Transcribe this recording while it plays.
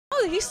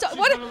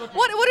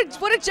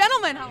What a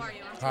gentleman. How are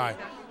you? Hi.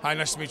 Hi,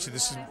 nice to meet you.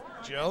 This is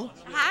Jill.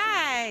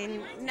 Hi,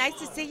 nice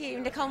to see you,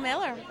 Nicole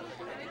Miller. What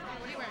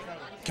are you wearing?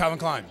 Calvin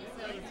Klein.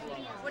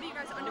 What are you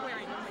guys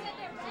underwearing?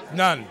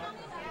 None.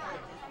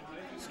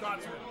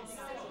 Scotsman.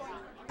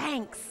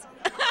 Thanks.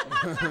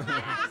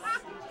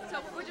 So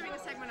we're doing a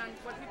segment on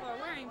what people are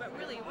wearing, but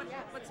really,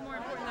 what's more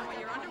important than what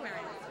you're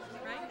underwearing,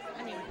 right?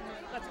 I mean,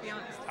 let's be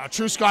honest. A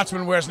true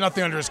Scotsman wears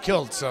nothing under his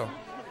kilt, so.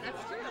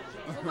 That's true.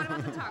 Well, what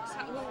about the tux?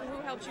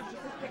 Who helped you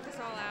pick this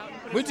all out?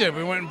 And put We it did. together?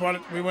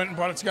 We went and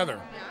brought it together.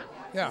 Yeah?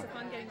 Yeah. Was it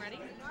fun getting ready?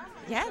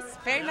 Yes,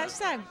 very much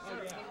so.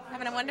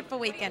 Having a wonderful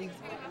weekend. At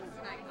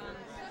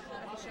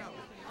the show.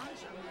 On the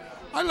show.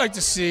 I'd like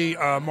to see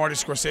Marty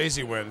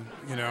Scorsese win.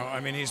 You know, I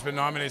mean, he's been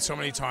nominated so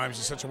many times.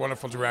 He's such a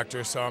wonderful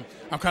director, so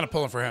I'm kind of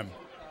pulling for him.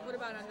 What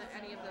about on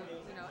any of the,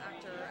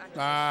 actor?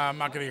 I'm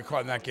not going to get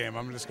caught in that game.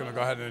 I'm just going to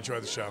go ahead and enjoy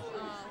the show.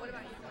 What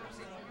about you?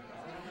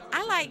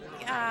 I like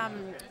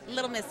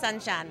Little Miss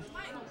Sunshine.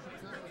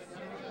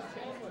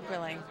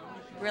 Really,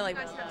 really. You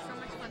guys have so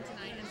much fun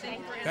tonight, and thank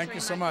you for Thank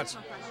you so answering my much.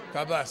 personal question.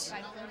 God bless.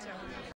 Bye.